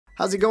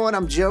How's it going?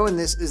 I'm Joe, and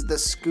this is the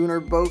Schooner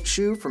boat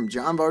shoe from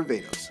John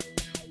Varvatos.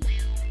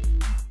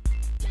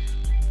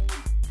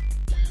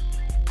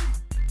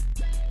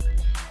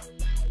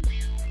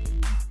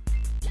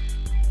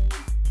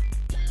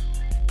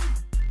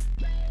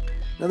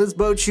 Now this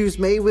boat shoe is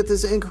made with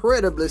this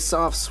incredibly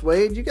soft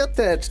suede. You got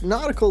that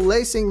nautical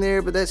lacing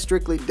there, but that's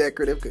strictly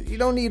decorative because you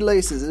don't need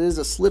laces. It is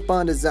a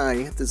slip-on design.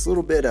 You have this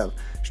little bit of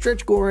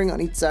stretch goring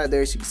on each side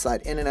there so you can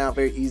slide in and out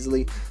very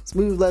easily.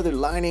 Smooth leather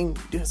lining.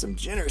 You do have some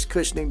generous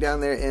cushioning down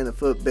there in the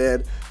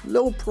footbed.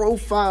 Low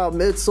profile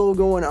midsole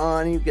going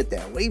on. You get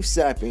that wave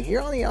sapping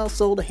here on the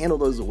outsole to handle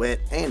those wet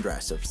and dry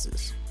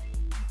surfaces.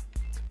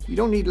 You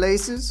don't need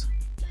laces.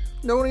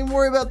 Don't even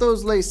worry about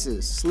those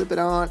laces. Slip it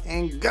on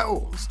and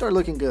go. Start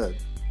looking good.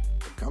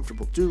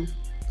 Comfortable too.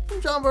 From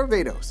John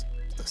Varvatos,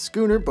 the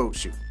Schooner boat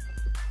shoe.